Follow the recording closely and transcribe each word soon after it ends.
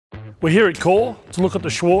We're here at Core to look at the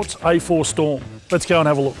Schwarze A4 Storm. Let's go and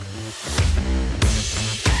have a look.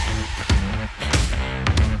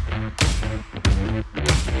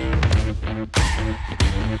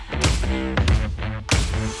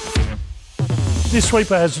 This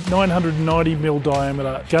sweeper has 990mm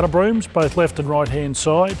diameter gutter brooms, both left and right hand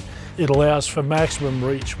side. It allows for maximum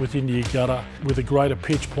reach within your gutter with a greater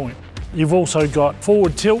pitch point. You've also got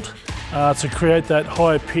forward tilt to create that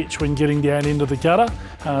higher pitch when getting down into the gutter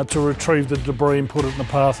to retrieve the debris and put it in the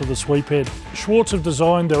path of the sweep head. Schwarze have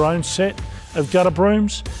designed their own set of gutter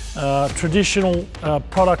brooms. Traditional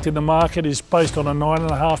product in the market is based on a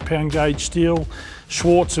 9.5 pound gauge steel.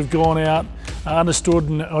 Schwarze have gone out, understood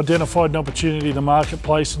and identified an opportunity in the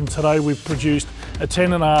marketplace, and today we've produced a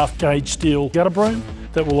 10.5 gauge steel gutter broom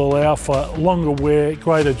that will allow for longer wear,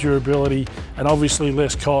 greater durability and obviously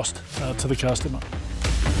less cost to the customer.